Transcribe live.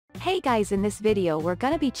Hey guys, in this video we're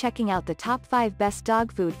gonna be checking out the top 5 best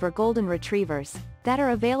dog food for golden retrievers that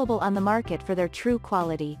are available on the market for their true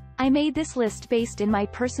quality. I made this list based in my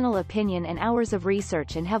personal opinion and hours of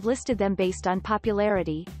research and have listed them based on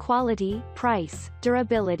popularity, quality, price,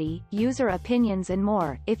 durability, user opinions and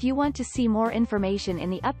more. If you want to see more information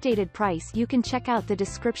in the updated price, you can check out the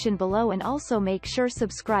description below and also make sure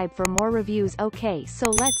subscribe for more reviews. Okay,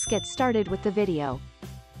 so let's get started with the video.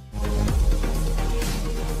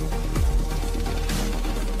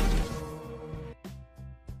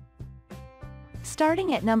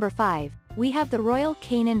 Starting at number 5, we have the Royal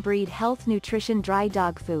Canin Breed Health Nutrition Dry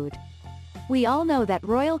Dog Food. We all know that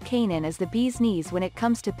Royal Canin is the bee's knees when it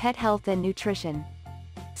comes to pet health and nutrition.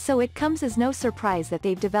 So it comes as no surprise that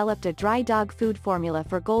they've developed a dry dog food formula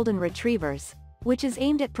for golden retrievers, which is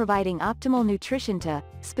aimed at providing optimal nutrition to,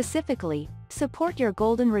 specifically, support your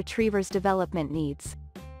golden retriever's development needs.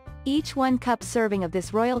 Each 1-cup serving of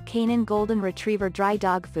this Royal Canin Golden Retriever dry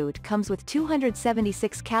dog food comes with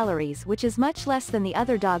 276 calories, which is much less than the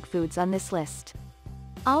other dog foods on this list.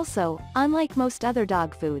 Also, unlike most other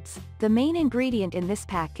dog foods, the main ingredient in this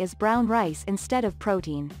pack is brown rice instead of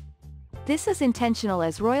protein. This is intentional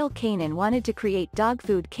as Royal Canin wanted to create dog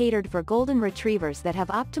food catered for golden retrievers that have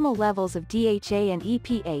optimal levels of DHA and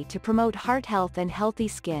EPA to promote heart health and healthy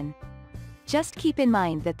skin. Just keep in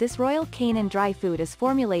mind that this Royal Canin dry food is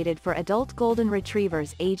formulated for adult golden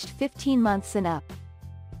retrievers aged 15 months and up.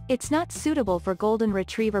 It's not suitable for golden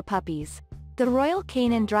retriever puppies. The Royal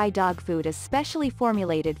Canin dry dog food is specially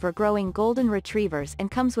formulated for growing golden retrievers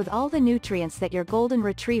and comes with all the nutrients that your golden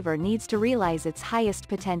retriever needs to realize its highest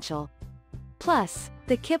potential. Plus,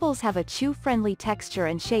 the kibbles have a chew-friendly texture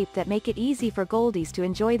and shape that make it easy for goldies to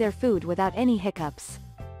enjoy their food without any hiccups.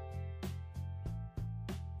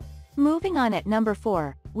 Moving on at number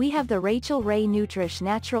 4, we have the Rachael Ray Nutrish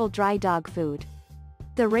Natural Dry Dog Food.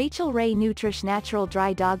 The Rachael Ray Nutrish Natural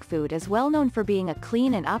Dry Dog Food is well known for being a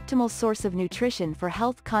clean and optimal source of nutrition for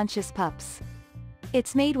health-conscious pups.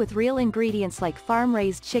 It's made with real ingredients like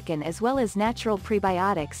farm-raised chicken as well as natural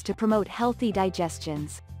prebiotics to promote healthy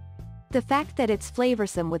digestions. The fact that it's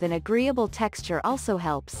flavorsome with an agreeable texture also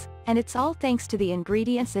helps, and it's all thanks to the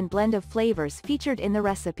ingredients and blend of flavors featured in the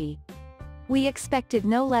recipe. We expected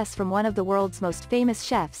no less from one of the world's most famous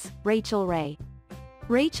chefs, Rachael Ray.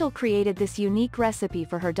 Rachael created this unique recipe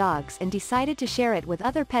for her dogs and decided to share it with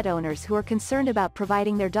other pet owners who are concerned about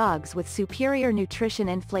providing their dogs with superior nutrition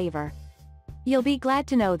and flavor. You'll be glad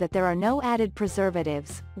to know that there are no added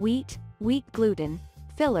preservatives, wheat gluten,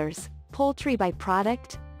 fillers, poultry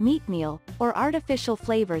byproduct, meat meal, or artificial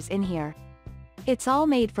flavors in here. It's all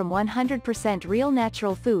made from 100% real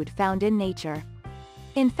natural food found in nature.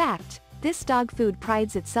 In fact, this dog food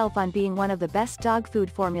prides itself on being one of the best dog food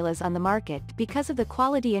formulas on the market because of the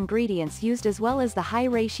quality ingredients used as well as the high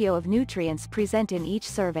ratio of nutrients present in each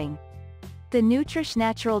serving. The Nutrish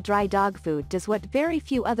Natural Dry Dog Food does what very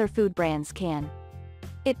few other food brands can.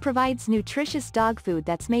 It provides nutritious dog food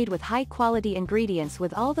that's made with high-quality ingredients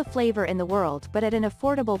with all the flavor in the world but at an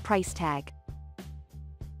affordable price tag.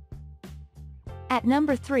 At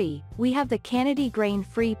number 3, we have the Canin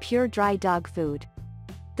Grain-Free Pure Dry Dog Food.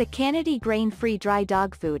 The Canin Grain-Free Dry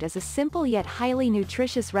Dog Food is a simple yet highly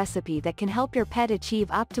nutritious recipe that can help your pet achieve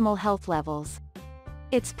optimal health levels.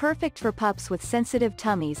 It's perfect for pups with sensitive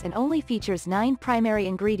tummies and only features 9 primary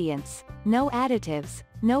ingredients, no additives,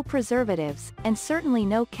 no preservatives, and certainly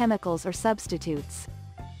no chemicals or substitutes.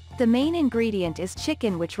 The main ingredient is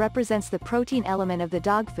chicken, which represents the protein element of the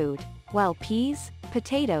dog food, while peas,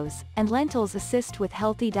 potatoes, and lentils assist with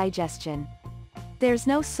healthy digestion. There's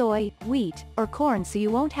no soy, wheat, or corn, so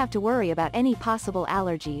you won't have to worry about any possible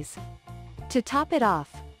allergies. To top it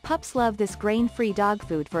off, pups love this grain-free dog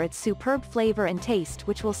food for its superb flavor and taste,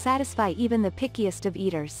 which will satisfy even the pickiest of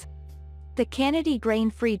eaters. The Canin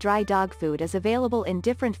Grain-Free Dry Dog Food is available in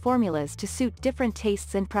different formulas to suit different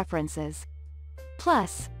tastes and preferences.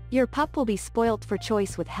 Plus, your pup will be spoilt for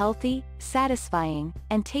choice with healthy, satisfying,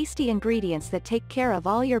 and tasty ingredients that take care of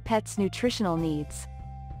all your pet's nutritional needs.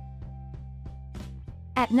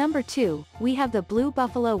 At number 2, we have the Blue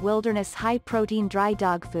Buffalo Wilderness High Protein Dry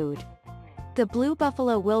Dog Food. The Blue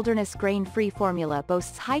Buffalo Wilderness Grain-Free formula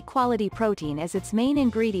boasts high-quality protein as its main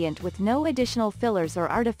ingredient with no additional fillers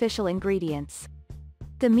or artificial ingredients.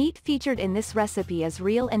 The meat featured in this recipe is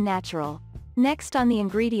real and natural. Next on the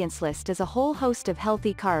ingredients list is a whole host of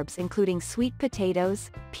healthy carbs including sweet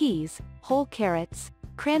potatoes, peas, whole carrots,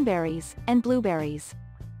 cranberries, and blueberries.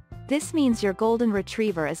 This means your golden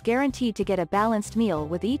retriever is guaranteed to get a balanced meal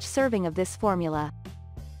with each serving of this formula.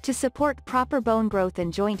 To support proper bone growth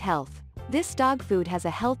and joint health, this dog food has a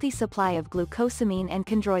healthy supply of glucosamine and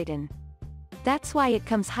chondroitin. That's why it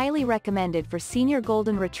comes highly recommended for senior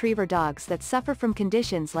golden retriever dogs that suffer from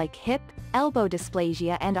conditions like hip, elbow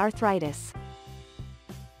dysplasia and arthritis.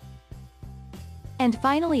 And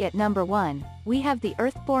finally at number 1, we have the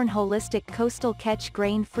Earthborn Holistic Coastal Catch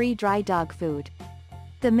Grain-Free Dry Dog Food.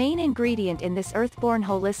 The main ingredient in this Earthborn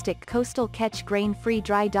Holistic Coastal Catch Grain-Free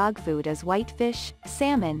Dry Dog Food is whitefish,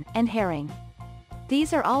 salmon, and herring.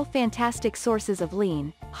 These are all fantastic sources of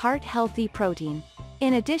lean, heart-healthy protein.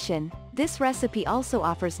 In addition, this recipe also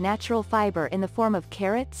offers natural fiber in the form of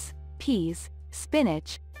carrots, peas,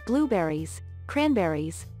 spinach, blueberries,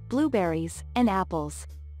 cranberries, blueberries, and apples.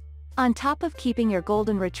 On top of keeping your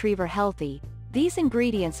golden retriever healthy, these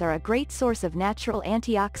ingredients are a great source of natural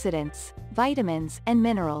antioxidants, vitamins, and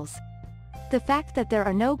minerals. The fact that there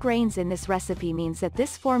are no grains in this recipe means that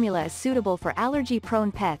this formula is suitable for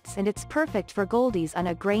allergy-prone pets and it's perfect for goldies on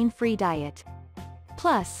a grain-free diet.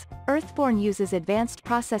 Plus, Earthborn uses advanced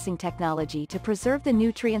processing technology to preserve the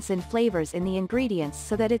nutrients and flavors in the ingredients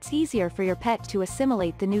so that it's easier for your pet to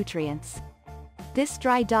assimilate the nutrients. This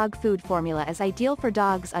dry dog food formula is ideal for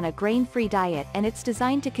dogs on a grain-free diet and it's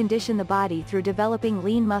designed to condition the body through developing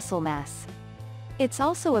lean muscle mass. It's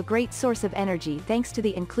also a great source of energy thanks to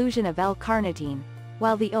the inclusion of L-carnitine,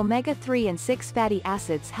 while the omega-3 and 6 fatty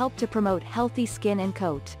acids help to promote healthy skin and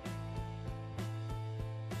coat.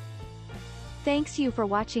 Thanks you for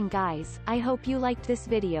watching guys, I hope you liked this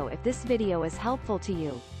video. If this video is helpful to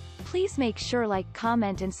you, please make sure like,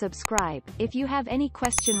 comment and subscribe. If you have any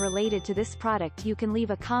question related to this product you can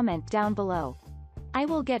leave a comment down below. I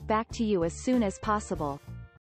will get back to you as soon as possible.